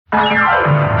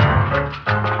Hi,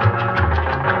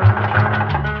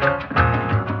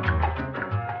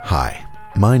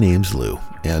 my name's Lou,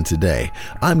 and today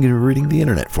I'm going to be reading the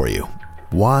internet for you.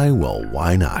 Why? Well,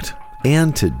 why not?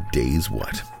 And today's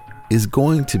what is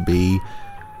going to be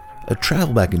a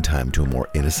travel back in time to a more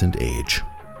innocent age.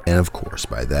 And of course,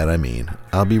 by that I mean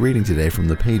I'll be reading today from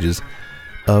the pages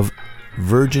of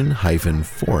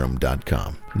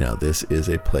virgin-forum.com. Now, this is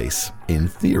a place, in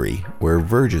theory, where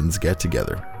virgins get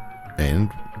together,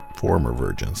 and former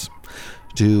virgins,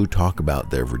 to talk about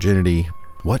their virginity,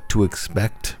 what to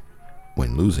expect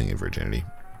when losing a virginity,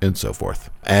 and so forth.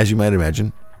 As you might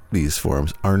imagine, these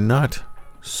forums are not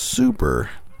super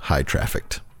high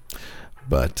trafficked,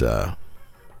 but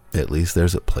at least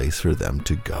there's a place for them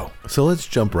to go. So let's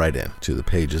jump right in to the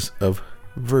pages of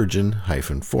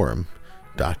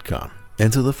virgin-forum.com.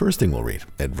 And so the first thing we'll read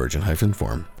at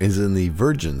virgin-forum is in the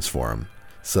Virgins Forum,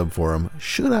 subforum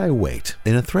Should I Wait?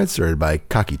 In a thread started by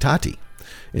Kakitati,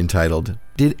 entitled,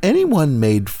 Did anyone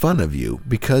made fun of you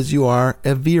because you are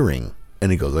a veering?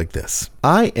 And it goes like this.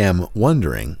 I am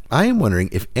wondering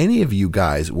if any of you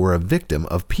guys were a victim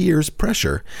of peers'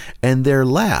 pressure and their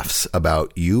laughs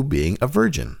about you being a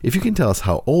virgin. If you can tell us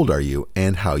how old are you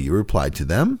and how you replied to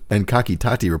them? And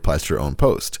Kakitati replies to her own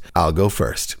post. I'll go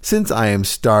first. Since I am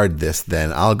starred this,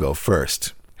 then I'll go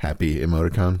first. Happy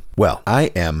emoticon. Well, I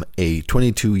am a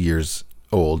 22 years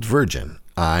old virgin.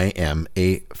 I am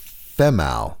a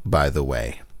female, by the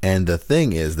way. And the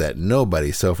thing is that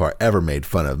nobody so far ever made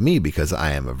fun of me because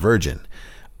I am a virgin.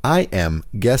 I am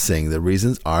guessing the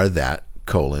reasons are that,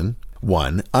 1,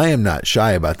 I am not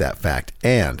shy about that fact,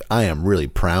 and I am really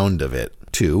proud of it.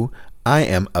 2, I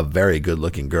am a very good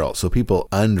looking girl, so people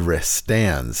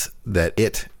understands that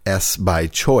it's by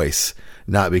choice,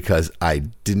 not because I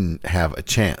didn't have a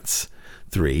chance.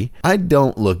 3, I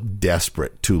don't look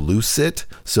desperate to lose it,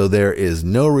 so there is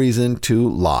no reason to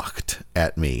locked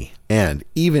at me. And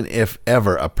even if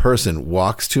ever a person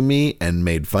walks to me and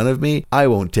made fun of me, I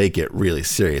won't take it really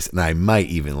serious, and I might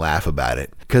even laugh about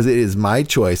it, because it is my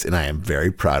choice and I am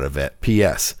very proud of it.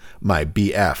 P.S. My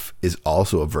BF is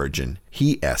also a virgin.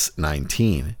 He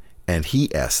S19, and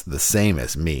he S the same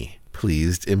as me.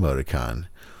 Pleased emoticon.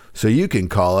 So you can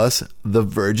call us the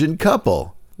virgin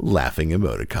couple. Laughing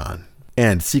emoticon.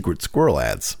 And secret squirrel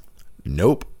ads.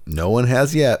 Nope, no one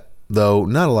has yet. Though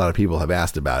not a lot of people have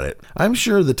asked about it. I'm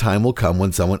sure the time will come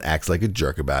when someone acts like a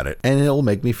jerk about it, and it'll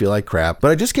make me feel like crap,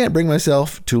 but I just can't bring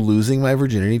myself to losing my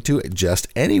virginity to just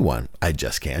anyone. I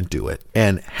just can't do it.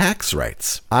 And Hacks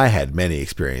writes, I had many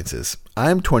experiences.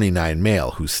 I'm 29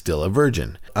 male who's still a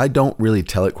virgin. I don't really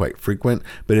tell it quite frequent,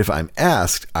 but if I'm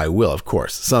asked, I will, of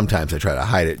course. Sometimes I try to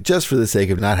hide it just for the sake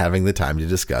of not having the time to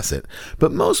discuss it,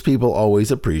 but most people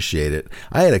always appreciate it.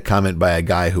 I had a comment by a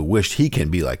guy who wished he can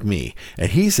be like me,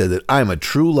 and he said that I'm a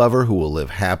true lover who will live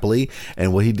happily,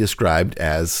 and what he described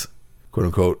as, quote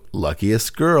unquote,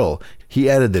 luckiest girl. He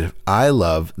added that if I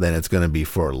love, then it's going to be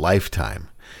for a lifetime.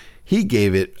 He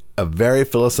gave it a very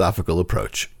philosophical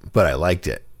approach, but I liked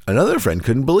it. Another friend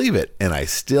couldn't believe it, and I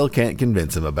still can't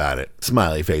convince him about it.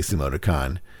 Smiley face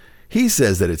emoticon. He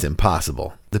says that it's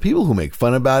impossible. The people who make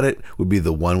fun about it would be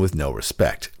the one with no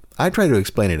respect. I try to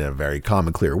explain it in a very calm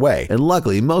and clear way, and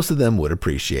luckily most of them would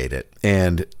appreciate it.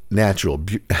 And natural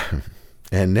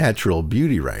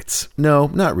beauty writes, no,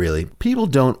 not really. People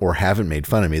don't or haven't made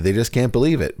fun of me. They just can't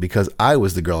believe it because I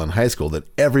was the girl in high school that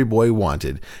every boy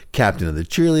wanted. Captain of the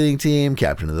cheerleading team,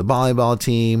 captain of the volleyball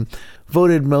team,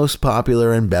 voted most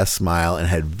popular and best smile, and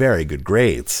had very good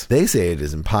grades. They say it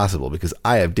is impossible because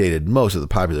I have dated most of the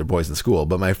popular boys in school,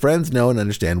 but my friends know and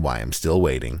understand why I'm still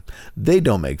waiting. They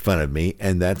don't make fun of me,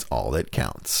 and that's all that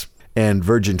counts. And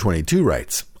Virgin22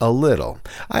 writes, a little.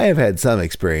 I have had some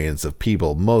experience of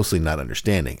people mostly not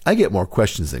understanding. I get more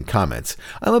questions than comments.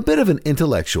 I'm a bit of an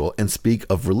intellectual and speak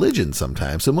of religion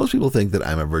sometimes, so most people think that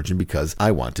I'm a virgin because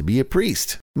I want to be a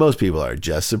priest. Most people are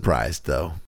just surprised,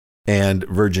 though. And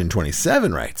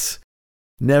Virgin27 writes,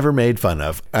 never made fun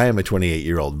of. I am a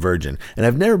 28-year-old virgin, and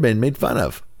I've never been made fun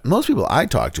of. Most people I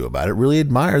talk to about it really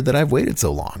admire that I've waited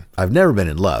so long. I've never been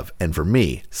in love, and for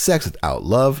me, sex without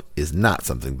love is not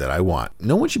something that I want.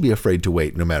 No one should be afraid to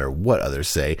wait no matter what others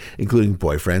say, including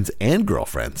boyfriends and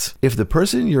girlfriends. If the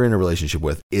person you're in a relationship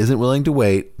with isn't willing to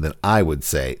wait, then I would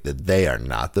say that they are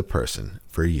not the person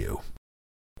for you.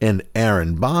 And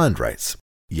Aaron Bond writes,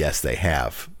 yes, they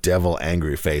have. Devil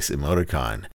angry face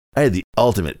emoticon. I had the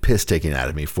ultimate piss taken out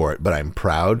of me for it, but I'm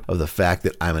proud of the fact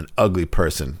that I'm an ugly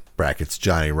person, brackets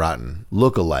Johnny Rotten,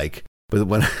 look-alike, but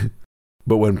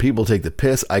But when people take the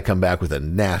piss, I come back with a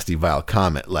nasty, vile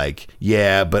comment like,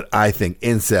 yeah, but I think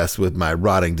incest with my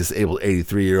rotting, disabled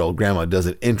 83-year-old grandma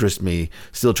doesn't interest me.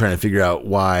 Still trying to figure out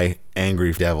why.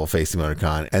 Angry devil facing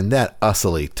emoticon. And that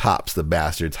usily tops the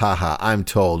bastards. Haha, I'm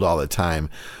told all the time,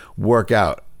 work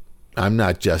out. I'm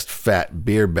not just fat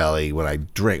beer belly when I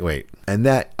drink. Wait. And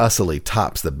that usily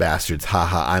tops the bastards.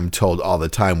 Haha, I'm told all the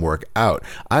time, work out.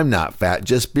 I'm not fat,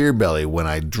 just beer belly when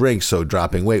I drink, so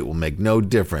dropping weight will make no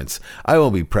difference. I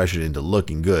won't be pressured into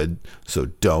looking good, so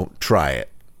don't try it.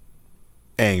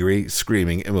 Angry,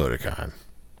 screaming emoticon.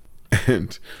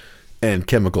 And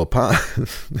chemical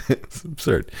it's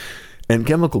absurd. And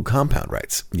Chemical Compound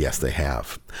writes, yes, they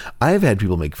have. I have had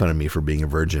people make fun of me for being a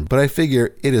virgin, but I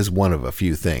figure it is one of a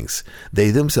few things.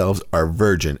 They themselves are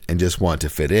virgin and just want to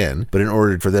fit in, but in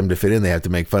order for them to fit in, they have to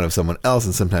make fun of someone else,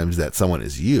 and sometimes that someone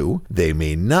is you. They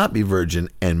may not be virgin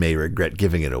and may regret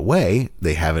giving it away.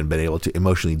 They haven't been able to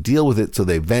emotionally deal with it, so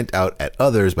they vent out at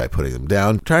others by putting them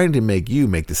down, trying to make you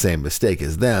make the same mistake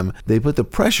as them. They put the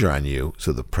pressure on you,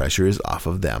 so the pressure is off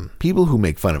of them. People who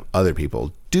make fun of other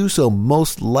people do so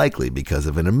most likely because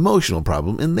of an emotional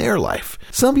problem in their life.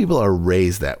 Some people are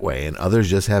raised that way, and others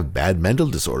just have bad mental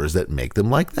disorders that make them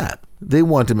like that. They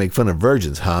want to make fun of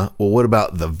virgins, huh? Well, what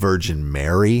about the Virgin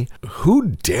Mary? Who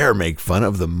dare make fun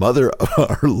of the mother of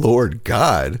our Lord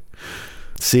God?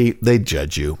 See, they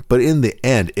judge you, but in the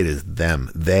end, it is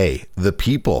them, they, the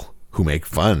people, who make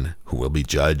fun, who will be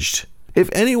judged. If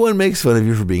anyone makes fun of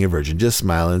you for being a virgin, just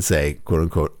smile and say, quote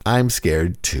unquote, I'm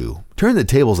scared too. Turn the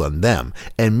tables on them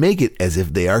and make it as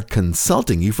if they are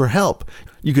consulting you for help.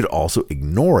 You could also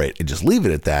ignore it and just leave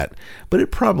it at that, but it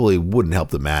probably wouldn't help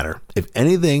the matter. If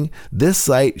anything, this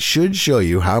site should show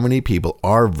you how many people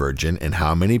are virgin and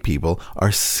how many people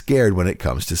are scared when it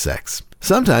comes to sex.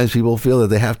 Sometimes people feel that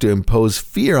they have to impose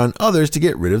fear on others to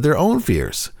get rid of their own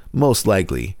fears. Most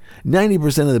likely,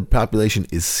 90% of the population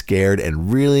is scared,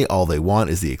 and really all they want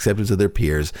is the acceptance of their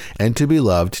peers and to be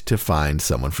loved to find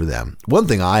someone for them. One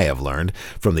thing I have learned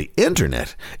from the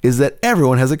internet is that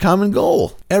everyone has a common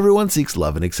goal. Everyone seeks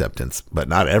love and acceptance, but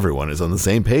not everyone is on the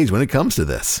same page when it comes to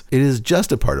this. It is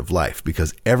just a part of life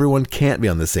because everyone can't be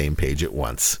on the same page at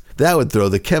once. That would throw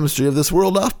the chemistry of this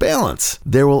world off balance.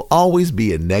 There will always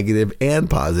be a negative and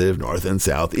positive, north and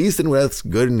south, east and west,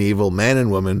 good and evil, man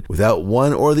and woman. Without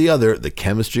one or the other, the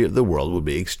chemistry of the world would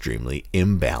be extremely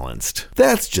imbalanced.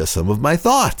 That's just some of my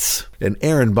thoughts. And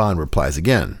Aaron Bond replies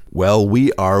again, well,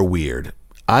 we are weird.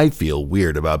 I feel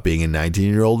weird about being a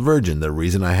 19-year-old virgin. The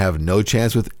reason I have no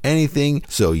chance with anything,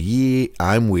 so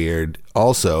I'm weird.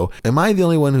 Also, am I the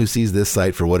only one who sees this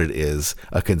site for what it is?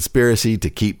 A conspiracy to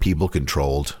keep people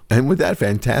controlled? And with that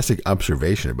fantastic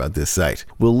observation about this site,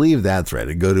 we'll leave that thread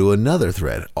and go to another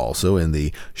thread, also in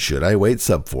the Should I Wait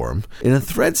subforum, in a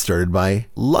thread started by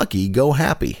Lucky Go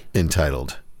Happy,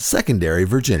 entitled Secondary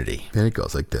Virginity. And it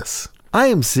goes like this. I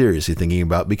am seriously thinking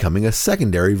about becoming a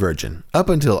secondary virgin. Up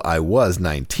until I was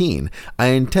 19, I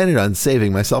intended on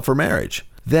saving myself for marriage.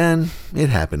 Then it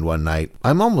happened one night.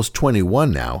 I'm almost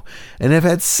 21 now and have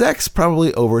had sex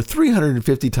probably over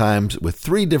 350 times with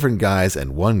 3 different guys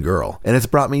and 1 girl, and it's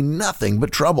brought me nothing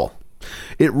but trouble.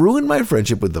 It ruined my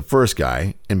friendship with the first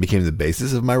guy and became the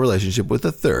basis of my relationship with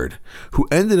the third, who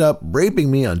ended up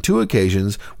raping me on 2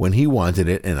 occasions when he wanted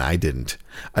it and I didn't.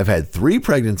 I've had 3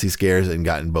 pregnancy scares and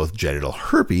gotten both genital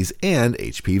herpes and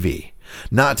HPV.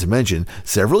 Not to mention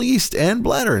several yeast and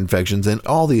bladder infections and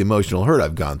all the emotional hurt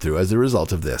I've gone through as a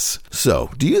result of this.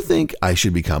 So, do you think I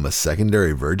should become a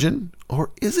secondary virgin, or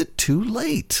is it too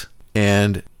late?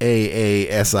 And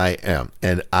AASIM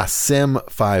and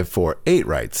ASIM548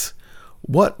 writes,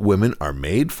 what women are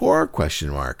made for? ?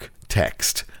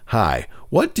 Text. Hi,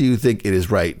 what do you think it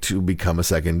is right to become a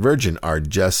second virgin? Are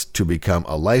just to become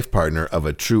a life partner of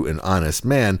a true and honest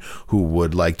man who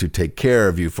would like to take care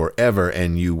of you forever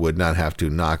and you would not have to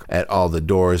knock at all the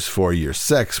doors for your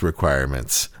sex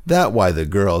requirements? That why the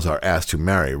girls are asked to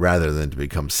marry rather than to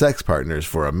become sex partners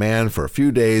for a man for a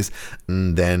few days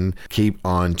and then keep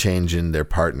on changing their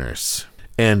partners.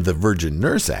 And the virgin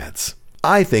nurse adds,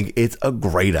 I think it's a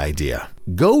great idea.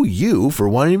 Go you for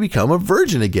wanting to become a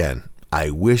virgin again.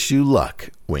 I wish you luck,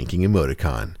 winking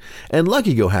emoticon. And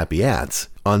Lucky Go Happy adds,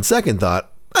 on second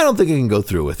thought, I don't think I can go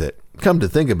through with it. Come to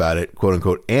think about it, quote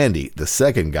unquote, Andy, the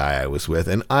second guy I was with,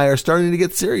 and I are starting to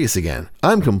get serious again.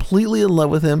 I'm completely in love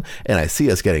with him, and I see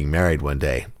us getting married one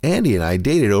day. Andy and I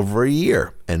dated over a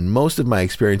year, and most of my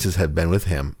experiences have been with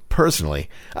him. Personally,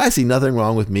 I see nothing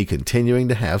wrong with me continuing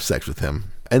to have sex with him.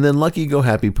 And then Lucky Go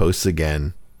Happy posts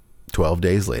again 12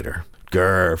 days later.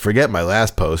 Grr, forget my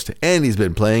last post. Andy's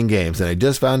been playing games, and I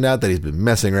just found out that he's been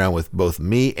messing around with both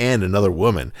me and another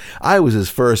woman. I was his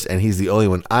first, and he's the only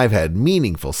one I've had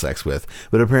meaningful sex with,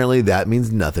 but apparently that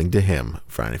means nothing to him.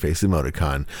 Frowny face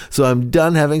emoticon. So I'm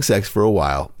done having sex for a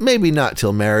while. Maybe not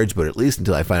till marriage, but at least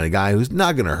until I find a guy who's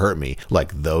not going to hurt me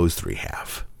like those three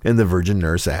have. And the virgin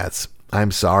nurse adds,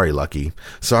 I'm sorry, Lucky.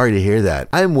 Sorry to hear that.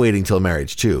 I'm waiting till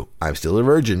marriage, too. I'm still a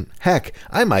virgin. Heck,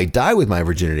 I might die with my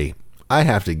virginity. I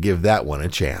have to give that one a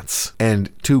chance. And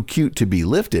Too Cute to Be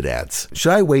Lifted adds,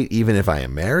 should I wait even if I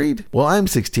am married? Well, I'm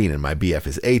 16 and my BF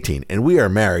is 18, and we are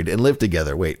married and live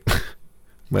together. Wait,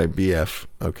 my BF,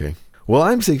 okay. Well,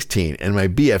 I'm 16 and my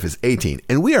BF is 18,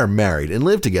 and we are married and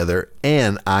live together,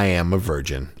 and I am a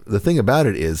virgin. The thing about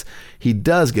it is, he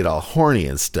does get all horny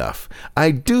and stuff.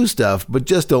 I do stuff, but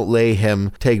just don't let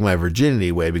him take my virginity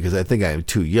away because I think I am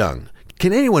too young.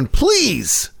 Can anyone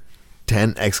please?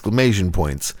 10 exclamation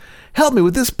points. Help me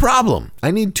with this problem.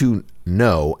 I need to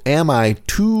know, am I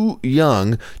too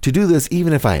young to do this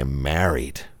even if I am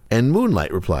married? And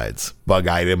Moonlight replies,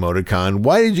 Bug-eyed emoticon,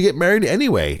 why did you get married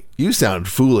anyway? You sound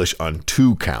foolish on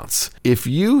 2 counts. If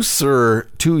you, sir,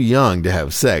 too young to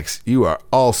have sex, you are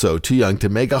also too young to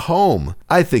make a home.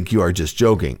 I think you are just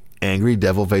joking. Angry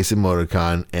devil face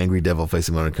emoticon,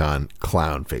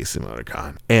 clown face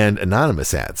emoticon. And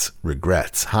Anonymous adds,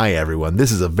 regrets. Hi everyone,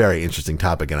 this is a very interesting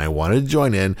topic and I wanted to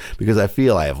join in because I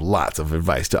feel I have lots of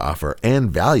advice to offer and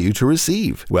value to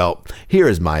receive. Well, here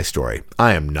is my story.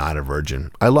 I am not a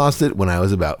virgin. I lost it when I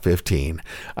was about 15.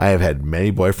 I have had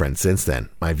many boyfriends since then.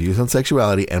 My views on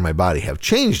sexuality and my body have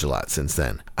changed a lot since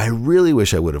then. I really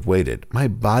wish I would have waited. My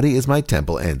body is my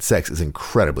temple and sex is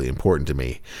incredibly important to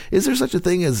me. Is there such a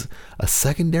thing as a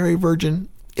secondary virgin?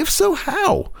 If so,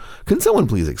 how? Can someone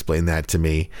please explain that to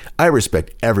me? I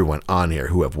respect everyone on here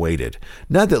who have waited.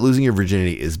 Not that losing your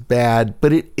virginity is bad,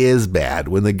 but it is bad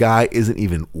when the guy isn't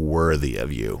even worthy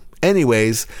of you.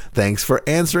 Anyways, thanks for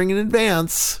answering in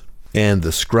advance. And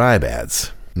the scribe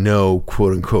adds, no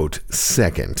quote-unquote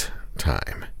second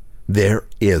time. There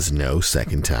is no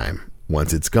second time.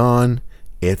 Once it's gone,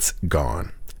 it's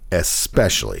gone.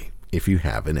 Especially if you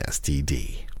have an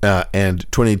STD. And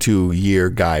 22-year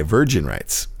guy virgin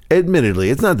writes, admittedly,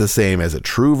 it's not the same as a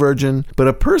true virgin, but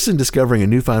a person discovering a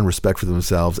newfound respect for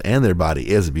themselves and their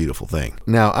body is a beautiful thing.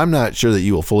 Now, I'm not sure that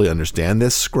you will fully understand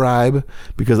this, scribe,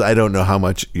 because I don't know how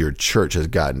much your church has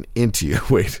gotten into you.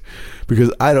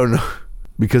 Because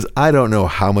I don't know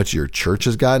how much your church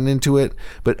has gotten into it,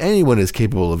 but anyone is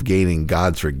capable of gaining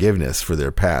God's forgiveness for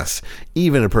their past,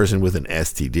 even a person with an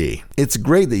STD. It's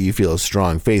great that you feel a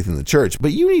strong faith in the church,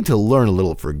 but you need to learn a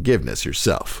little forgiveness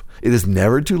yourself. It is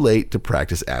never too late to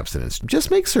practice abstinence.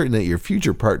 Just make certain that your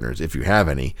future partners, if you have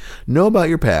any, know about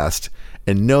your past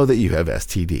and know that you have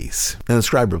STDs. And the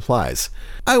scribe replies,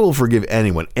 I will forgive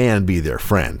anyone and be their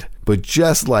friend. But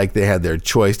just like they had their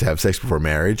choice to have sex before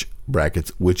marriage,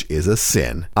 brackets, which is a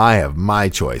sin, I have my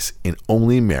choice in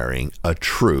only marrying a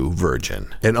true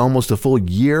virgin. And almost a full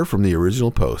year from the original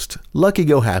post, Lucky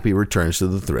Go Happy returns to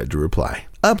the thread to reply.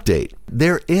 Update.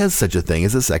 There is such a thing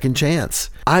as a second chance.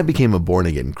 I became a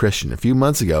born-again Christian a few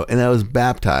months ago, and I was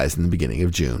baptized in the beginning of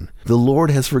June. The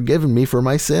Lord has forgiven me for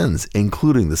my sins,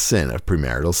 including the sin of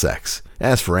premarital sex.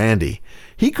 As for Andy,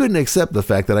 he couldn't accept the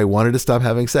fact that I wanted to stop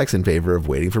having sex in favor of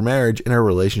waiting for marriage, and our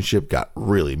relationship got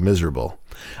really miserable.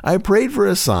 I prayed for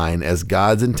a sign as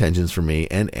God's intentions for me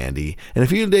and Andy, and a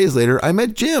few days later I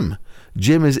met Jim.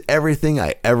 Jim is everything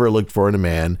I ever looked for in a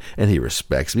man, and he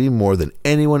respects me more than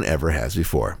anyone ever has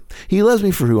before. He loves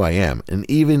me for who I am, and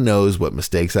even knows what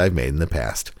mistakes I've made in the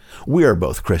past. We are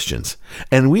both Christians,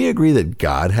 and we agree that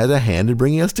God had a hand in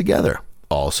bringing us together.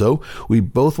 Also, we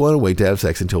both want to wait to have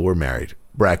sex until we're married.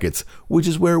 Brackets, which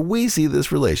is where we see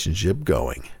this relationship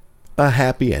going. A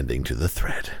happy ending to the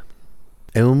thread.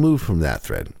 And we'll move from that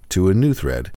thread to a new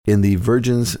thread in the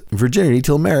Virginity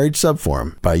Till Marriage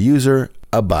subforum by user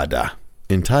Abada,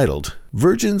 entitled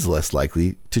Virgins Less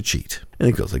Likely to Cheat. And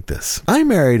it goes like this. I'm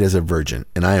married as a virgin,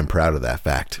 and I am proud of that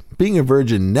fact. Being a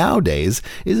virgin nowadays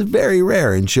is very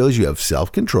rare and shows you have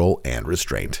self-control and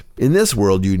restraint. In this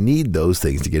world, you need those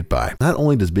things to get by. Not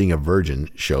only does being a virgin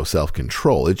show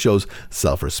self-control, it shows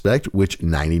self-respect, which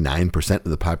 99%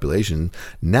 of the population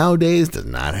nowadays does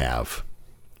not have.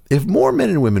 If more men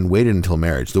and women waited until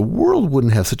marriage, the world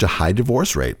wouldn't have such a high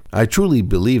divorce rate. I truly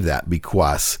believe that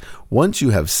because once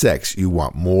you have sex, you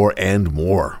want more and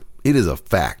more. It is a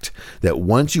fact that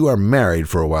once you are married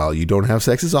for a while, you don't have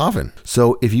sex as often.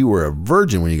 So if you were a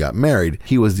virgin when you got married,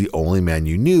 he was the only man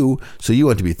you knew, so you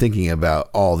want to be thinking about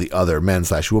all the other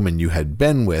men/women you had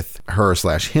been with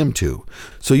her/him to.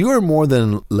 So you are more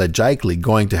than logically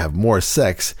going to have more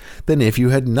sex than if you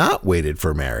had not waited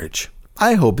for marriage.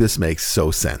 I hope this makes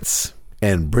sense.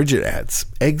 And Bridget adds,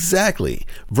 exactly.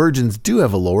 Virgins do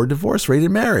have a lower divorce rate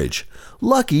in marriage.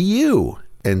 Lucky you.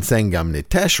 And Sangam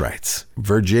Nitesh writes,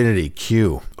 Virginity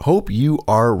Q. Hope you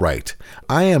are right.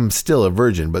 I am still a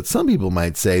virgin, but some people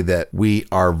might say that we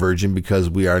are virgin because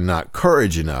we are not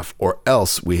courage enough, or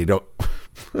else we don't...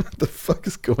 What the fuck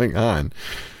is going on?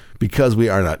 Because we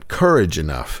are not courage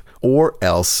enough, or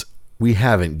else we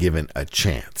haven't given a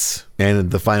chance.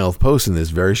 And the final post in this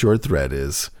very short thread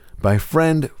is by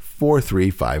friend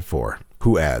 4354,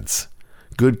 who adds,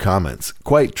 good comments.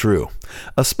 Quite true.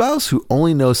 A spouse who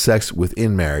only knows sex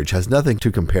within marriage has nothing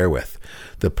to compare with.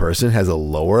 The person has a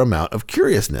lower amount of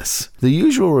curiousness. The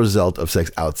usual result of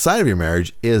sex outside of your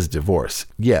marriage is divorce.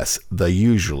 Yes, they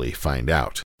usually find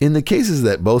out. In the cases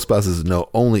that both spouses know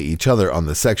only each other on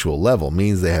the sexual level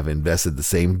means they have invested the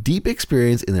same deep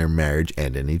experience in their marriage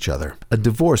and in each other. A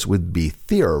divorce would be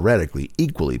theoretically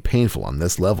equally painful on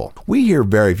this level. We hear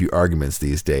very few arguments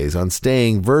these days on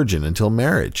staying virgin until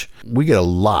marriage. We get a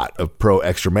lot of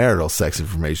pro-extramarital sex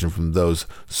information from those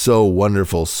so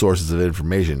wonderful sources of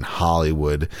information,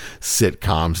 Hollywood,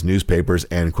 sitcoms, newspapers,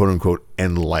 and quote-unquote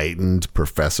enlightened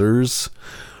professors.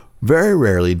 Very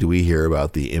rarely do we hear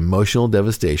about the emotional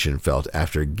devastation felt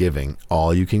after giving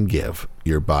all you can give,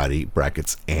 your body,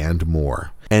 brackets, and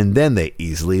more. And then they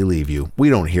easily leave you.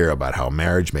 We don't hear about how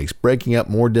marriage makes breaking up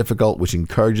more difficult, which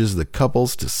encourages the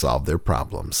couples to solve their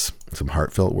problems. Some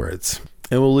heartfelt words.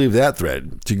 And we'll leave that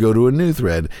thread to go to a new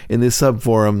thread in the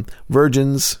subforum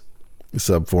Virgins,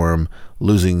 subforum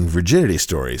Losing Virginity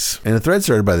Stories, and a thread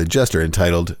started by the Jester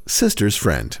entitled Sister's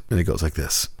Friend. And it goes like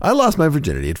this. I lost my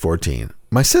virginity at 14.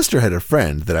 My sister had a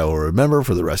friend that I will remember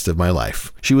for the rest of my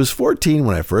life. She was 14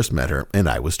 when I first met her, and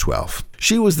I was 12.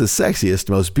 She was the sexiest,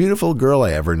 most beautiful girl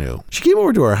I ever knew. She came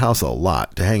over to our house a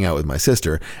lot to hang out with my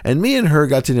sister, and me and her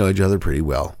got to know each other pretty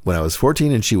well. When I was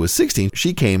 14 and she was 16,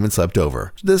 she came and slept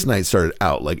over. This night started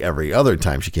out like every other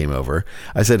time she came over.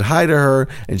 I said hi to her,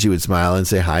 and she would smile and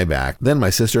say hi back. Then my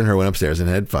sister and her went upstairs and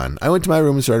had fun. I went to my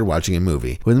room and started watching a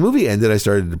movie. When the movie ended, I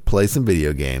started to play some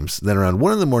video games. Then around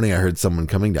 1 a.m, I heard someone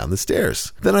coming down the stairs.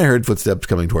 Then I heard footsteps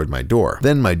coming toward my door.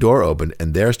 Then my door opened,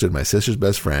 and there stood my sister's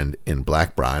best friend in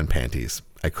black bra and panties.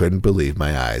 I couldn't believe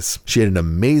my eyes. She had an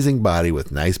amazing body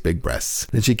with nice big breasts.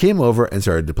 Then she came over and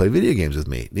started to play video games with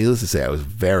me. Needless to say, I was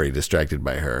very distracted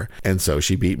by her, and so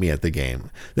she beat me at the game.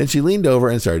 Then she leaned over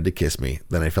and started to kiss me.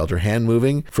 Then I felt her hand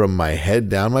moving from my head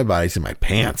down my body to my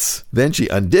pants. Then she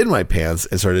undid my pants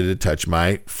and started to touch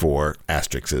my 4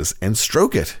 asterisks and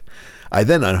stroke it. I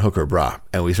then unhooked her bra,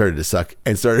 and we started to suck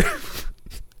and started...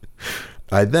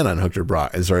 I then unhooked her bra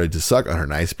and started to suck on her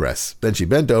nice breasts. Then she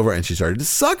bent over and she started to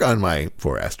suck on my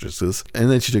 4 asterisks,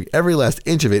 and then she took every last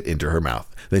inch of it into her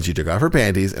mouth. Then she took off her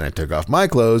panties, and I took off my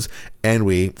clothes, and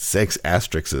we 6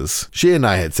 asterisks. She and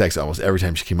I had sex almost every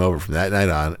time she came over from that night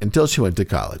on until she went to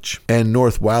college. And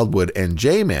North Wildwood and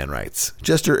J-Man writes,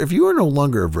 Jester, if you are no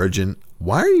longer a virgin,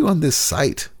 why are you on this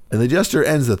site? And the Jester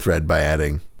ends the thread by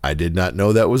adding, I did not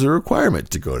know that was a requirement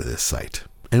to go to this site.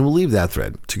 And we'll leave that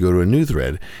thread to go to a new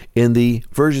thread in the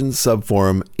Virgin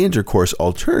subforum Intercourse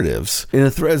Alternatives in a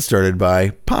thread started by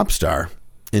Popstar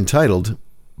entitled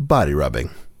Body Rubbing.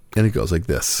 And it goes like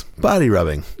this. Body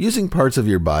rubbing. Using parts of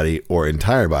your body or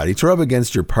entire body to rub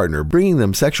against your partner, bringing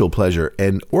them sexual pleasure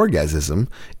and orgasm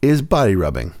is body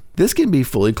rubbing. This can be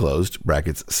fully closed,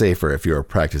 brackets safer if you're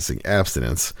practicing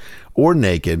abstinence, or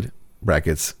naked,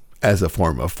 brackets as a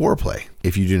form of foreplay.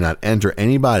 If you do not enter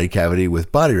any body cavity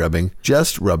with body rubbing,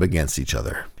 just rub against each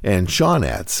other. And Sean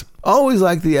adds, always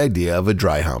like the idea of a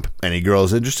dry hump. Any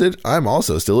girls interested? I'm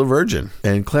also still a virgin.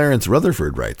 And Clarence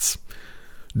Rutherford writes,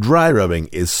 dry rubbing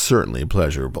is certainly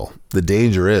pleasurable. The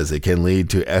danger is it can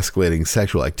lead to escalating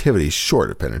sexual activity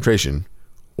short of penetration,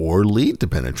 or lead to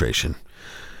penetration.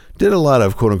 Did a lot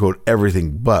of quote-unquote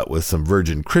everything but with some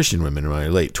virgin Christian women in my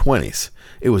late 20s.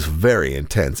 It was very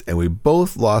intense, and we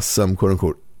both lost some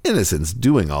quote-unquote innocence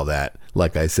doing all that.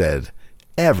 Like I said,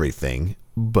 everything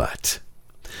but.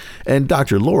 And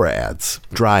Dr. Laura adds,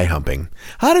 dry humping.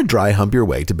 How to dry hump your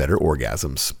way to better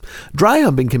orgasms. Dry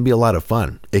humping can be a lot of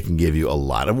fun. It can give you a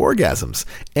lot of orgasms,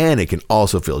 and it can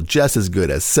also feel just as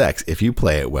good as sex if you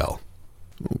play it well.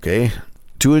 Okay.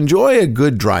 To enjoy a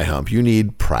good dry hump, you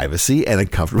need privacy and a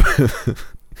comfortable...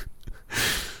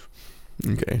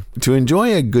 Okay. To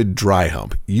enjoy a good dry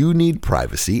hump, you need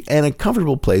privacy and a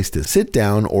comfortable place to sit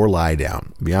down or lie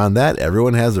down. Beyond that,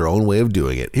 everyone has their own way of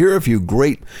doing it. Here are a few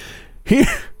great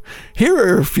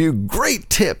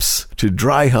tips to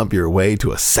dry hump your way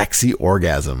to a sexy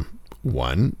orgasm.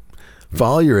 1.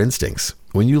 Follow your instincts.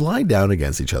 When you lie down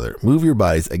against each other, move your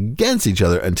bodies against each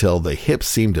other until the hips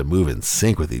seem to move in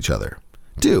sync with each other.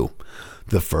 2.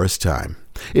 the first time.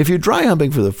 If you're dry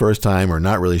humping for the first time or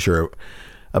not really sure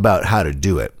about how to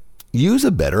do it, use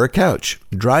a bed or a couch.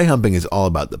 Dry humping is all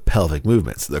about the pelvic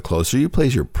movements. The closer you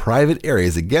place your private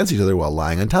areas against each other while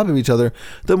lying on top of each other,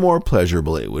 the more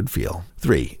pleasurable it would feel.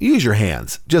 3. Use your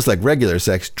hands. Just like regular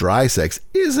sex, dry sex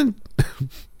isn't...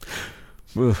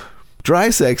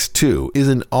 Dry sex, too,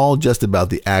 isn't all just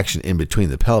about the action in between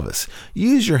the pelvis.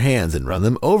 Use your hands and run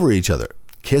them over each other.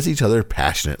 Kiss each other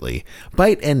passionately.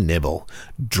 Bite and nibble.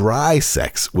 Dry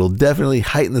sex will definitely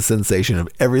heighten the sensation of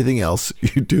everything else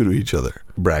you do to each other.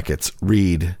 Brackets,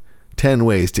 read 10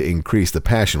 ways to increase the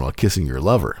passion while kissing your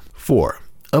lover. 4.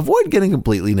 Avoid getting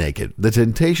completely naked. The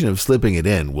temptation of slipping it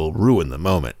in will ruin the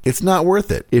moment. It's not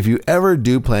worth it. If you ever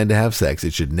do plan to have sex,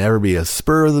 it should never be a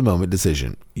spur-of-the-moment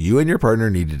decision. You and your partner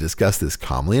need to discuss this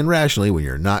calmly and rationally when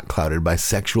you're not clouded by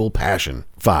sexual passion.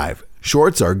 5.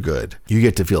 Shorts are good. You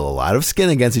get to feel a lot of skin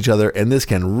against each other, and this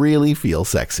can really feel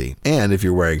sexy. And if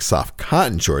you're wearing soft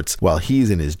cotton shorts while he's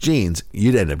in his jeans,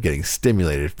 you'd end up getting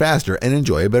stimulated faster and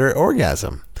enjoy a better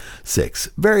orgasm.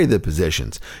 6. Vary the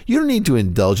positions. You don't need to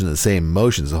indulge in the same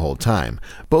motions the whole time.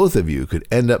 Both of you could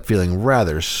end up feeling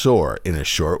rather sore in a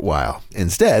short while.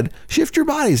 Instead, shift your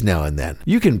bodies now and then.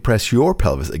 You can press your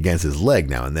pelvis against his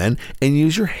leg now and then, and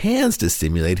use your hands to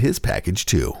stimulate his package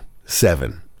too.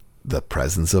 7. The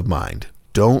presence of mind.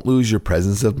 Don't lose your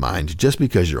presence of mind just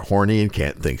because you're horny and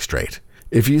can't think straight.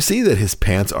 If you see that his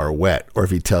pants are wet, or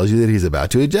if he tells you that he's about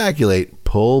to ejaculate,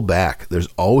 pull back. There's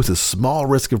always a small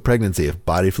risk of pregnancy if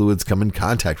body fluids come in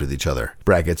contact with each other.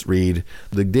 Brackets, read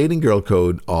the dating girl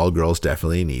code all girls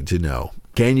definitely need to know.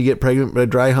 Can you get pregnant by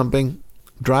dry humping?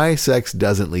 Dry sex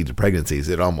doesn't lead to pregnancies.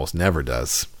 It almost never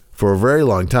does. For a very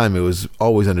long time, it was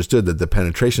always understood that the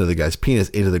penetration of the guy's penis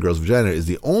into the girl's vagina is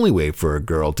the only way for a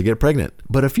girl to get pregnant.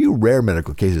 But a few rare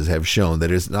medical cases have shown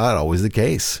that it's not always the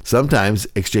case. Sometimes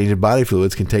exchange of body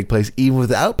fluids can take place even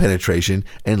without penetration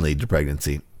and lead to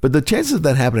pregnancy. But the chances of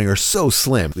that happening are so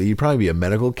slim that you'd probably be a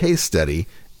medical case study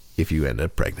if you end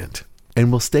up pregnant. And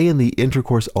we'll stay in the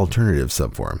intercourse alternative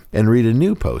subforum and read a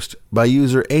new post by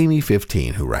user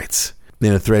Amy15, who writes,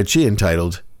 in a thread she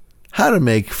entitled, How to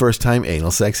Make First-Time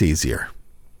Anal Sex Easier.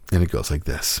 And it goes like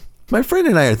this. My friend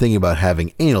and I are thinking about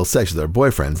having anal sex with our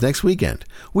boyfriends next weekend.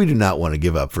 We do not want to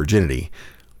give up virginity.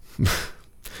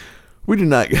 We do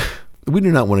not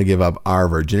want to give up our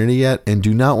virginity yet and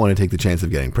do not want to take the chance of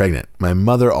getting pregnant. My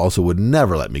mother also would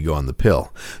never let me go on the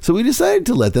pill. So we decided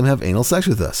to let them have anal sex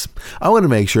with us. I want to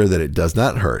make sure that it does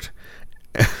not hurt.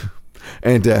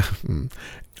 And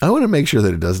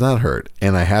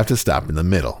I have to stop in the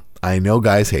middle. I know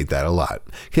guys hate that a lot.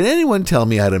 Can anyone tell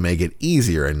me how to make it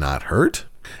easier and not hurt?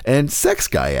 And Sex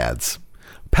Guy adds,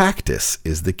 practice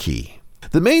is the key.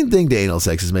 The main thing to anal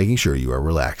sex is making sure you are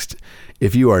relaxed.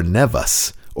 If you are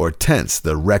nervous or tense,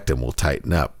 the rectum will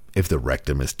tighten up. If the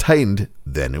rectum is tightened,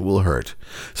 then it will hurt.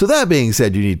 So that being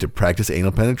said, you need to practice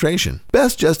anal penetration.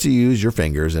 Best just to use your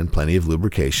fingers and plenty of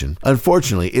lubrication.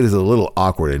 Unfortunately, it is a little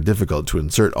awkward and difficult to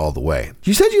insert all the way.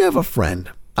 You said you have a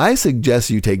friend. I suggest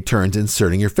you take turns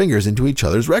inserting your fingers into each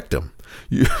other's rectum.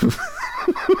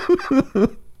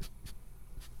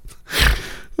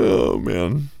 Oh,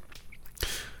 man.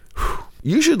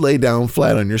 You should lay down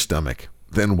flat on your stomach.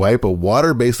 Then wipe a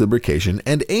water-based lubrication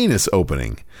and anus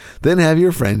opening. Then have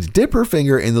your friend dip her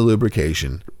finger in the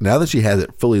lubrication. Now that she has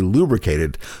it fully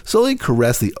lubricated, slowly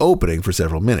caress the opening for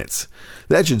several minutes.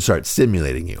 That should start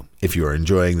stimulating you. If you are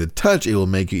enjoying the touch, it will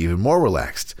make you even more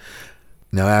relaxed.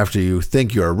 Now, after you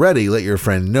think you are ready, let your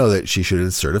friend know that she should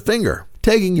insert a finger.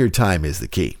 Taking your time is the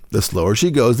key. The slower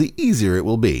she goes, the easier it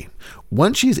will be.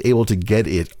 Once she's able to get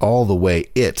it all the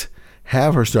way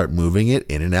have her start moving it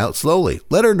in and out slowly.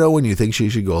 Let her know when you think she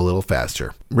should go a little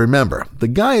faster. Remember, the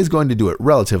guy is going to do it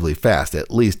relatively fast,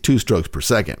 at least 2 strokes per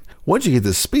second. Once you get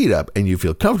the speed up and you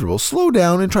feel comfortable, slow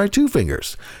down and try 2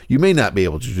 fingers. You may not be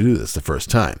able to do this the first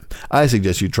time. I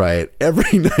suggest you try it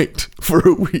every night for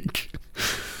a week.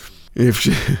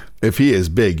 If he is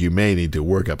big, you may need to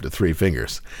work up to 3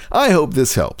 fingers. I hope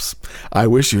this helps. I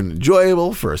wish you an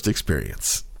enjoyable first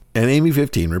experience. And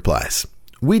Amy15 replies,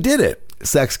 we did it.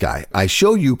 Sex Guy, I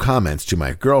showed you comments to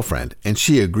my girlfriend and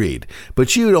she agreed, but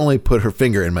she would only put her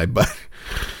finger in my butt.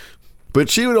 But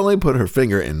she would only put her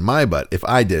finger in my butt if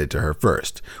I did it to her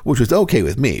first, which was okay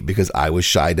with me because I was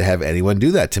shy to have anyone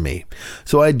do that to me.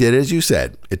 So I did as you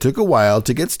said. It took a while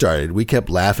to get started. We kept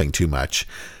laughing too much.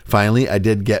 Finally, I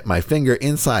did get my finger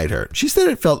inside her. She said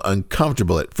it felt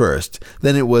uncomfortable at first,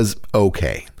 then it was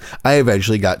okay. I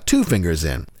eventually got 2 fingers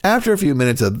in. After a few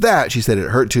minutes of that, she said it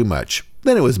hurt too much.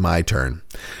 Then it was my turn.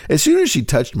 As soon as she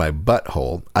touched my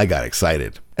butthole, I got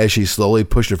excited. As she slowly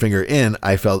pushed her finger in,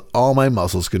 I felt all my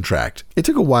muscles contract. It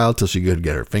took a while till she could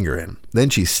get her finger in. Then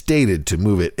she stated to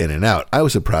move it in and out. I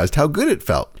was surprised how good it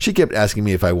felt. She kept asking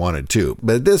me if I wanted to,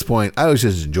 but at this point, I was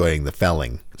just enjoying the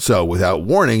felling. So, without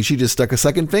warning, she just stuck a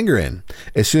second finger in.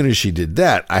 As soon as she did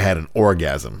that, I had an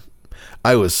orgasm.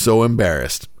 I was so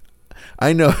embarrassed.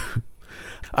 I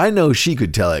know she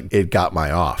could tell it got my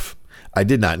off. I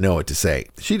did not know what to say.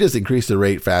 She just increased the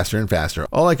rate faster and faster.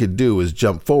 All I could do was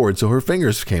jump forward so her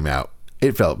fingers came out.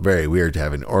 It felt very weird to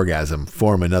have an orgasm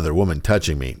from another woman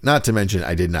touching me. Not to mention,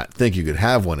 I did not think you could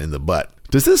have one in the butt.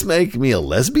 Does this make me a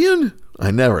lesbian?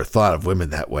 I never thought of women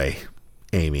that way.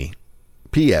 Amy.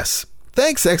 P.S.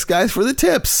 Thanks, sex guys, for the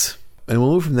tips. And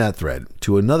we'll move from that thread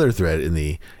to another thread in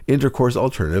the Intercourse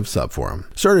Alternative subforum,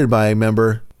 started by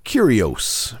member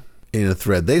Curios, in a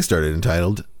thread they started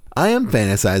entitled, I am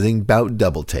fantasizing about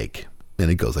double take. And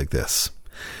it goes like this.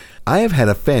 I have had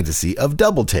a fantasy of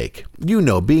double take. You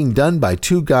know, being done by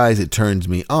two guys, it turns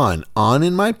me on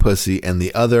in my pussy and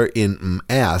the other in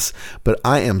ass, but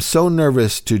I am so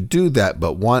nervous to do that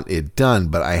but want it done,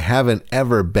 but I haven't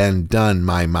ever been done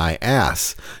my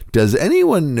ass. Does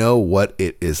anyone know what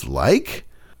it is like?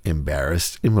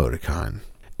 Embarrassed emoticon.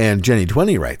 And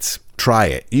Jenny20 writes, try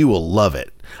it. You will love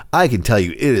it. I can tell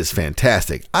you it is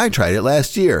fantastic. I tried it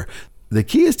last year. The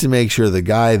key is to make sure the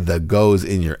guy that goes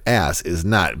in your ass is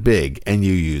not big and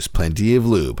you use plenty of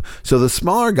lube. So the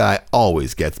smaller guy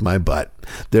always gets my butt.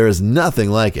 There is nothing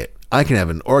like it. I can have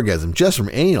an orgasm just from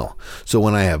anal. So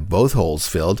when I have both holes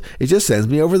filled, it just sends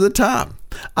me over the top.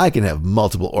 I can have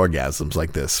multiple orgasms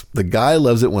like this. The guy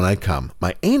loves it when I come.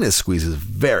 My anus squeezes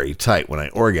very tight when I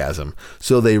orgasm,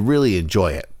 so they really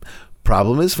enjoy it.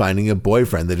 Problem is finding a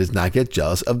boyfriend that does not get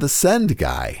jealous of the send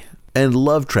guy. And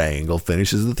Love Triangle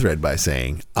finishes the thread by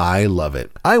saying, I love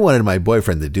it. I wanted my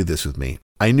boyfriend to do this with me.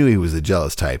 I knew he was a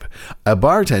jealous type. A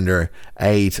bartender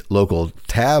at local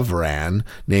tavern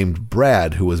named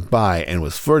Brad, who was bi and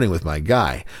was flirting with my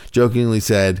guy, jokingly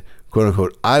said, quote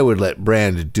unquote, I would let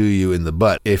Brand do you in the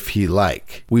butt if he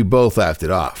like. We both laughed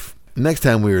it off. Next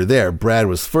time we were there, Brad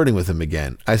was flirting with him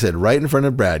again. I said right in front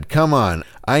of Brad, come on,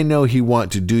 I know he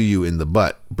want to do you in the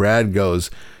butt. Brad goes,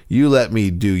 you let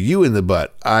me do you in the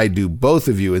butt. I do both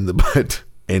of you in the butt.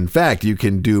 In fact, you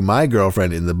can do my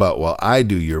girlfriend in the butt while I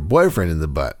do your boyfriend in the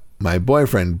butt. My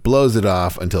boyfriend blows it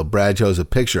off until Brad shows a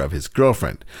picture of his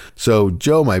girlfriend. So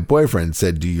Joe, my boyfriend,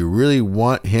 said, do you really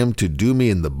want him to do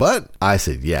me in the butt? I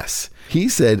said, yes. He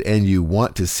said, and you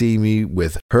want to see me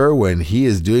with her when he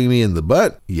is doing me in the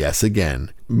butt? Yes,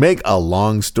 again. Make a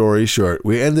long story short,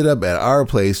 we ended up at our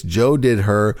place. Joe did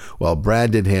her while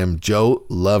Brad did him. Joe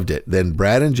loved it. Then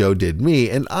Brad and Joe did me,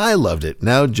 and I loved it.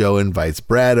 Now Joe invites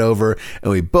Brad over,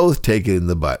 and we both take it in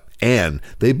the butt. And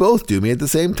they both do me at the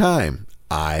same time.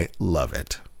 I love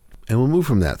it. And we'll move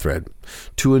from that thread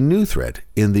to a new thread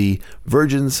in the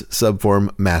Virgins subforum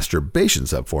Masturbation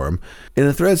subforum in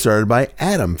a thread started by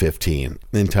Adam15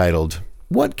 entitled,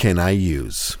 What Can I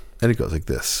Use? And it goes like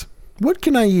this. What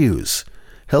can I use?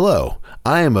 Hello,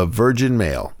 I am a virgin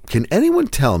male. Can anyone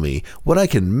tell me what I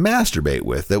can masturbate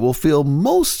with that will feel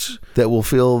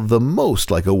the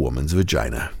most like a woman's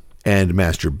vagina? And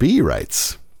Master B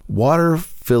writes,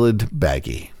 water-filled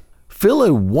baggie. Fill a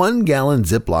 1-gallon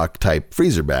Ziploc type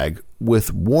freezer bag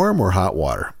with warm or hot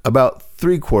water, about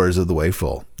 3/4 of the way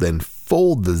full. Then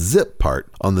fold the zip part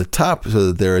on the top so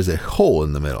that there is a hole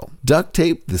in the middle. Duct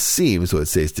tape the seam so it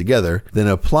stays together, then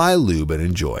apply lube and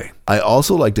enjoy. I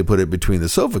also like to put it between the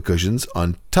sofa cushions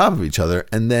on top of each other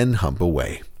and then hump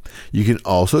away. You can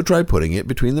also try putting it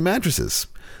between the mattresses.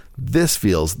 This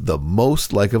feels the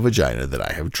most like a vagina that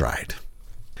I have tried.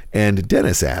 And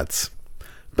Dennis adds,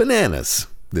 bananas.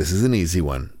 This is an easy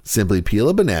one. Simply peel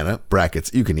a banana,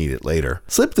 brackets, you can eat it later.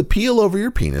 Slip the peel over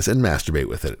your penis and masturbate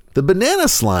with it. The banana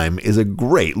slime is a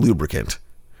great lubricant.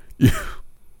 You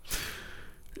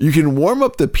can warm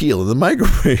up the peel in the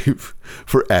microwave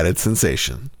for added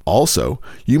sensation. Also,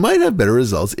 you might have better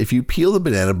results if you peel the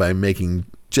banana by making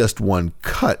just one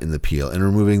cut in the peel and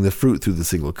removing the fruit through the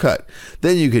single cut.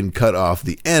 Then you can cut off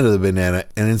the end of the banana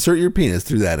and insert your penis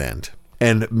through that end.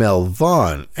 And Mel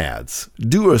Vaughn adds,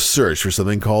 do a search for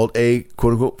something called a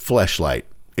quote-unquote fleshlight.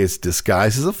 It's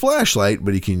disguised as a flashlight,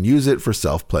 but you can use it for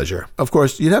self-pleasure. Of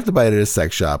course, you'd have to buy it at a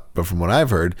sex shop, but from what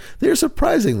I've heard, they're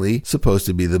surprisingly supposed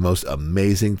to be the most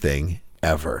amazing thing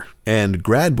ever. And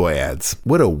Gradboy adds,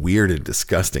 what a weird and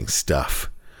disgusting stuff.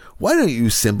 Why don't you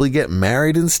simply get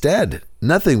married instead?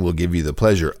 Nothing will give you the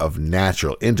pleasure of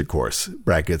natural intercourse,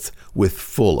 brackets, with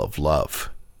full of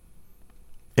love.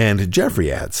 And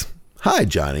Jeffrey adds, hi,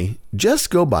 Johnny. Just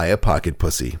go buy a pocket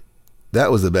pussy. That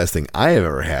was the best thing I have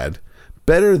ever had.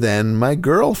 better than my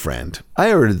girlfriend.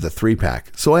 I ordered the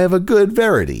 3-pack, so I have a good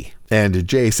Verity. And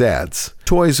Jace adds,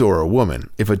 toys or a woman.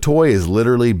 If a toy is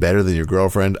literally better than your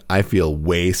girlfriend, I feel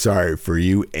way sorry for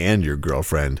you and your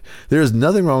girlfriend. There is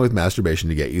nothing wrong with masturbation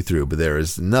to get you through, but there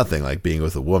is nothing like being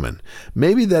with a woman.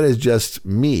 Maybe that is just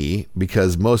me,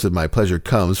 because most of my pleasure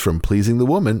comes from pleasing the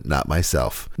woman, not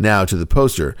myself. Now to the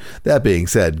poster. That being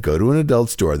said, go to an adult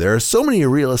store. There are so many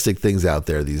realistic things out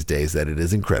there these days that it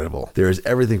is incredible. There is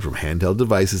everything from handheld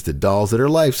devices to dolls that are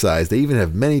life-size. They even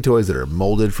have many toys that are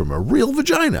molded from a real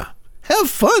vagina.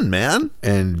 Have fun, man.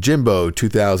 And Jimbo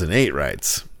 2008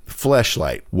 writes,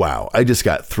 Fleshlight. Wow, I just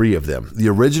got 3 of them. The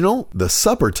original, the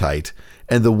Super Tight,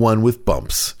 and the one with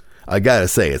bumps. I gotta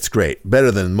say, it's great.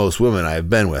 Better than most women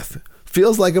I've been with.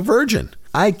 Feels like a virgin.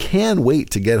 I can wait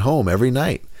to get home every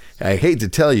night. I hate to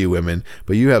tell you, women,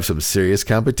 but you have some serious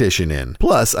competition in.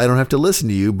 Plus, I don't have to listen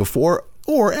to you before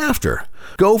or after.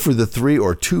 Go for the 3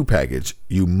 or 2 package.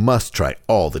 You must try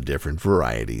all the different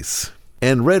varieties.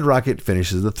 And Red Rocket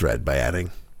finishes the thread by adding,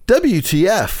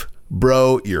 WTF,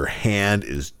 bro, your hand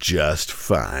is just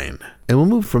fine. And we'll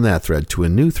move from that thread to a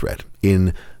new thread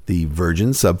in the Virgin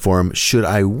subforum Should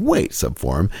I Wait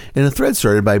subforum, in a thread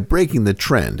started by Breaking the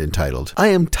Trend entitled, I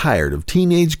am tired of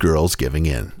teenage girls giving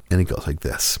in. And it goes like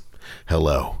this.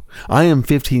 Hello. I am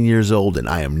 15 years old and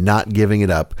I am not giving it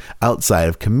up outside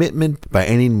of commitment by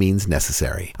any means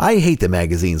necessary. I hate the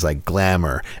magazines like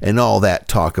Glamour and all that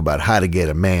talk about how to get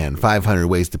a man, 500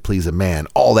 ways to please a man,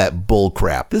 all that bull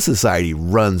crap. This society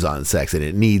runs on sex and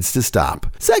it needs to stop.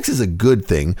 Sex is a good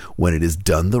thing when it is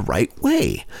done the right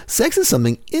way. Sex is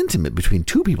something intimate between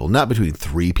 2 people, not between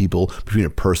 3 people, between a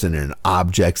person and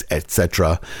objects,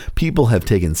 etc. People have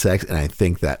taken sex and I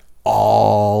think that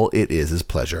all it is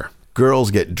pleasure.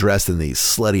 Girls get dressed in these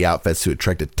slutty outfits to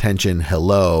attract attention.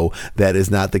 Hello, that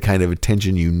is not the kind of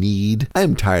attention you need. I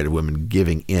am tired of women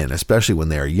giving in, especially when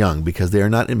they are young, because they are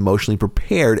not emotionally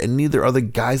prepared and neither are the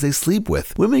guys they sleep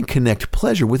with. Women connect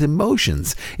pleasure with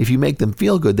emotions. If you make them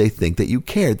feel good, they think that you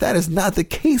care. That is not the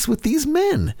case with these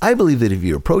men. I believe that if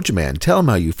you approach a man, tell him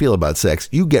how you feel about sex,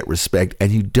 you get respect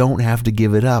and you don't have to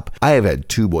give it up. I have had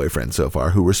 2 boyfriends so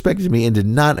far who respected me and did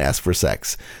not ask for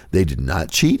sex. They did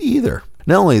not cheat either.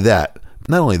 Not only that,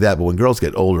 but when girls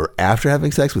get older after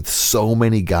having sex with so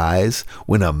many guys,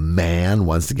 when a man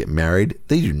wants to get married,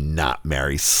 they do not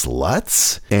marry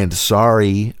sluts. And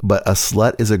sorry, but a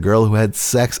slut is a girl who had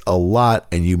sex a lot,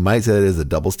 and you might say that is a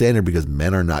double standard because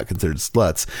men are not considered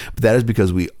sluts. But that is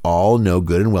because we all know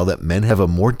good and well that men have a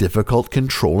more difficult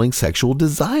controlling sexual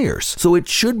desires. So it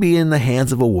should be in the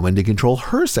hands of a woman to control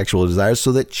her sexual desires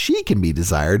so that she can be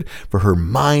desired for her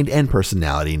mind and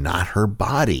personality, not her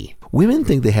body. Women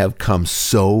think they have come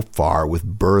so far with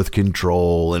birth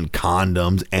control and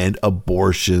condoms and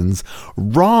abortions.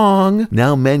 Wrong.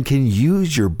 Now men can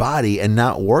use your body and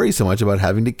not worry so much about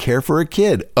having to care for a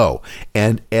kid. Oh,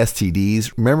 and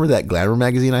STDs. Remember that Glamour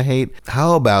magazine I hate?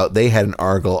 How about they had an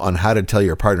article on how to tell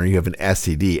your partner you have an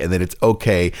STD and that it's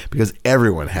okay because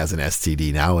everyone has an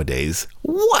STD nowadays.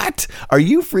 What? Are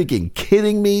you freaking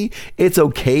kidding me? It's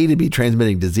okay to be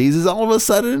transmitting diseases all of a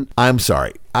sudden? I'm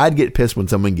sorry. I'd get pissed when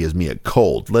someone gives me a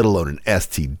cold, let alone an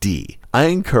STD. I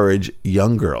encourage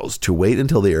young girls to wait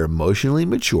until they are emotionally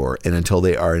mature and until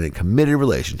they are in a committed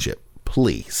relationship.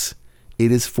 Please.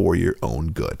 It is for your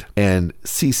own good. And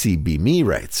CCB Me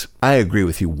writes, I agree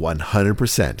with you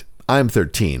 100%. I'm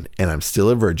 13 and I'm still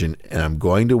a virgin and I'm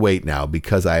going to wait now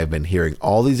because I have been hearing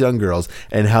all these young girls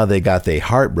and how they got their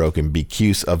heart broken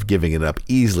because of giving it up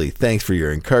easily. Thanks for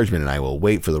your encouragement and I will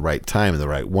wait for the right time and the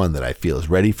right one that I feel is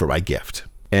ready for my gift.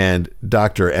 And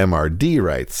Dr. MRD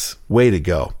writes, way to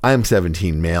go. I'm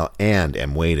 17 male and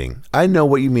am waiting. I know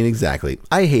what you mean exactly.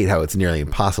 I hate how it's nearly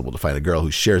impossible to find a girl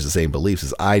who shares the same beliefs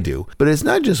as I do. But it's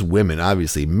not just women,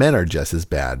 obviously. Men are just as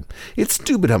bad. It's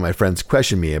stupid how my friends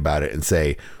question me about it and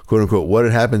say, quote unquote,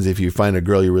 what happens if you find a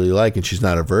girl you really like and she's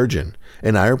not a virgin?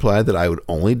 And I replied that I would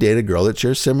only date a girl that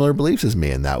shares similar beliefs as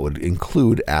me, and that would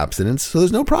include abstinence, so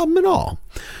there's no problem at all.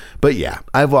 But yeah,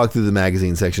 I've walked through the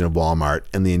magazine section of Walmart,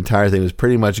 and the entire thing was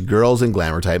pretty much girls and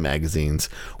glamour type magazines.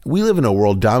 We live in a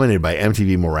world dominated by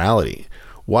MTV morality.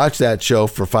 Watch that show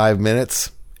for 5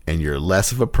 minutes, and you're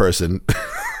less of a person.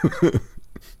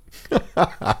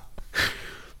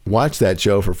 Watch that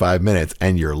show for 5 minutes,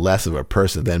 and you're less of a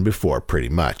person than before, pretty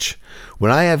much.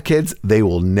 When I have kids, they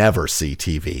will never see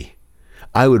TV.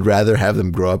 I would rather have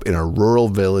them grow up in a rural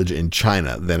village in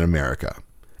China than America.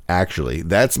 Actually,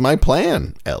 that's my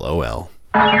plan. LOL.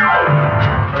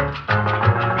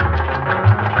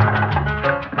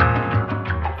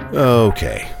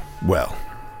 Okay, well,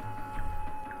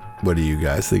 what do you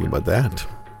guys think about that?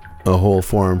 a whole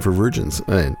forum for virgins.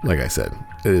 And like I said,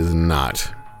 it is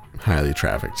not highly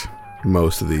trafficked.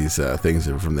 Most of these things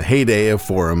are from the heyday of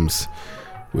forums,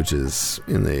 which is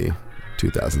in the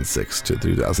 2006 to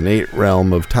 2008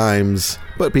 realm of times,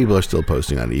 but people are still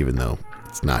posting on it, even though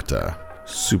it's not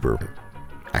super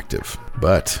active.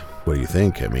 But what do you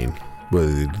think? I mean,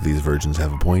 whether these virgins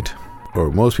have a point? Or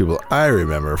most people I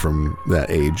remember from that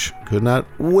age could not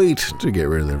wait to get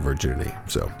rid of their virginity.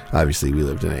 So obviously we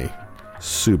lived in a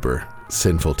super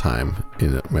sinful time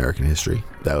in American history.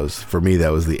 For me,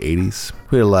 that was the 80s.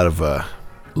 We had a lot of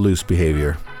loose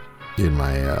behavior in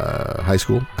my high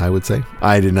school, I would say.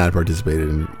 I did not participate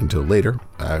until later,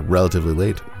 relatively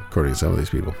late, according to some of these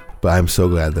people. But I'm so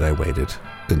glad that I waited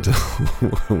until,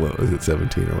 what was it,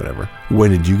 17 or whatever.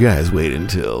 When did you guys wait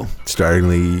until?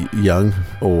 Startingly young,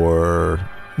 or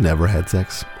never had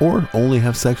sex, or only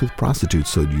have sex with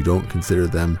prostitutes so you don't consider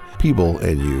them people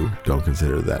and you don't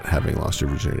consider that having lost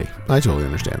your virginity? I totally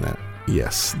understand that.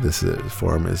 Yes, this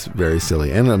forum is very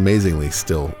silly and amazingly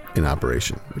still in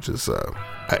operation, which is,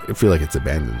 I feel like it's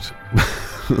abandoned.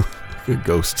 a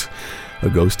ghost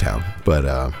town. But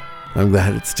I'm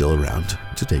glad it's still around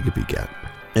to take a peek at.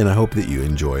 And I hope that you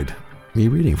enjoyed me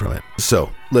reading from it. So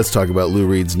let's talk about Lou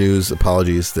Reed's news.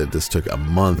 Apologies that this took a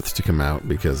month to come out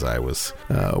because I was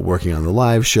working on the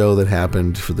live show that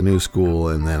happened for the new school,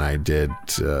 and then I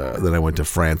went to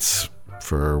France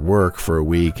for work for a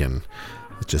week, and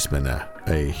it's just been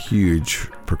a huge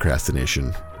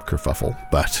procrastination kerfuffle.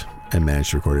 But I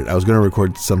managed to record it. I was going to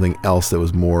record something else that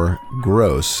was more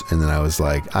gross, and then I was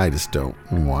like, I just don't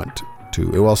want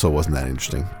to. It also wasn't that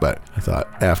interesting, but I thought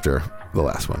after the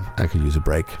last one, I could use a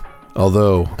break.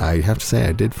 Although I have to say,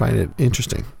 I did find it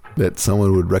interesting that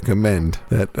someone would recommend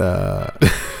that to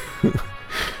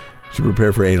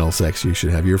prepare for anal sex, you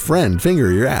should have your friend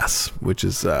finger your ass, which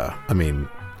is, I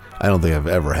don't think I've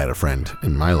ever had a friend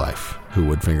in my life who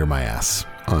would finger my ass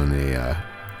on the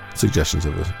suggestions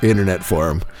of the internet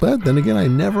forum. But then again, I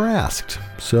never asked.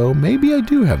 So maybe I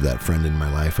do have that friend in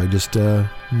my life. I just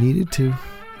needed to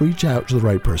reach out to the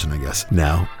right person, I guess.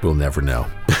 Now, we'll never know.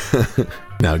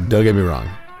 Now, don't get me wrong.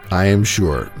 I am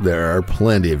sure there are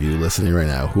plenty of you listening right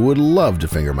now who would love to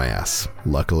finger my ass.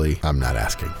 Luckily, I'm not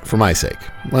asking. For my sake.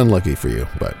 Unlucky for you,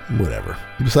 but whatever.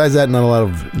 Besides that, not a lot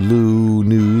of Lou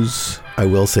news. I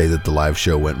will say that the live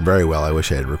show went very well. I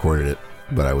wish I had recorded it,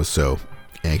 but I was so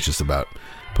anxious about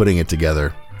putting it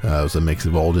together. It was a mix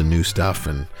of old and new stuff,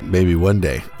 and maybe one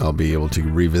day I'll be able to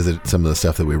revisit some of the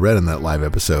stuff that we read in that live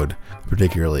episode,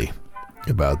 particularly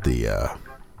about the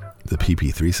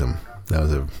PP threesome. That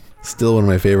was still one of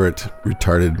my favorite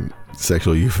retarded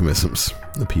sexual euphemisms,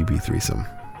 the PP threesome.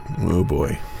 Oh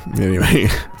boy. Anyway,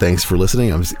 thanks for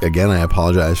listening. I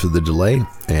apologize for the delay,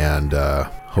 and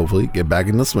hopefully get back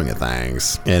in the swing of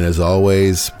things. And as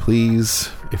always, please,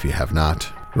 if you have not,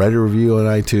 write a review on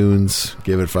iTunes,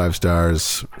 give it 5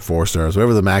 stars, 4 stars,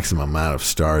 whatever the maximum amount of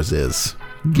stars is.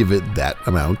 Give it that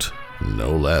amount,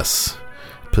 no less.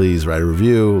 Please write a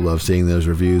review. Love seeing those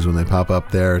reviews when they pop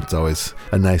up there. It's always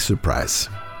a nice surprise.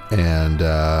 And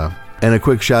a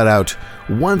quick shout out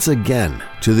once again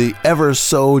to the ever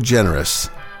so generous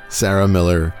Sarah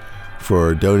Miller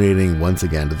for donating once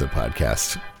again to the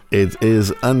podcast. It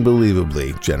is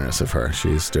unbelievably generous of her.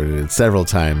 She's donated several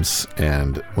times,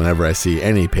 and whenever I see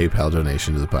any PayPal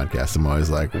donation to the podcast, I'm always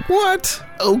like, what?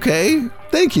 Okay,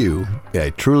 thank you. Yeah,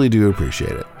 I truly do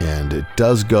appreciate it. And it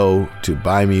does go to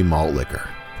buy me malt liquor.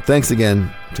 Thanks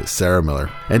again to Sarah Miller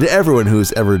and to everyone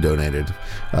who's ever donated.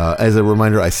 As a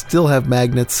reminder, I still have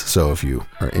magnets, so if you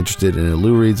are interested in a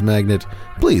Lou Reed's magnet,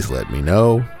 please let me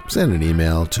know. Send an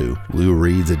email to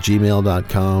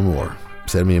loureeds@gmail.com or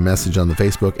send me a message on the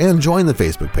Facebook and join the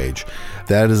Facebook page.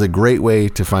 That is a great way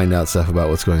to find out stuff about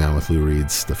what's going on with Lou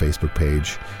Reed's, the Facebook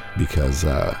page, because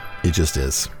it just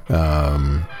is.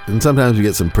 And sometimes we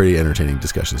get some pretty entertaining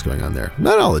discussions going on there.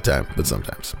 Not all the time, but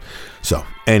sometimes. So,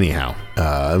 anyhow,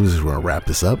 I'm just going to wrap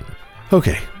this up.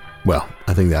 Okay, well,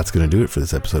 I think that's going to do it for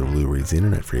this episode of Lou Reads the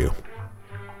Internet for you.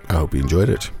 I hope you enjoyed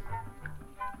it.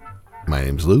 My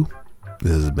name's Lou.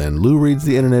 This has been Lou Reads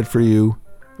the Internet for you,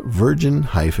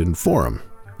 Virgin-Forum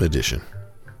edition.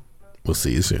 We'll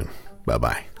see you soon.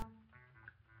 Bye-bye.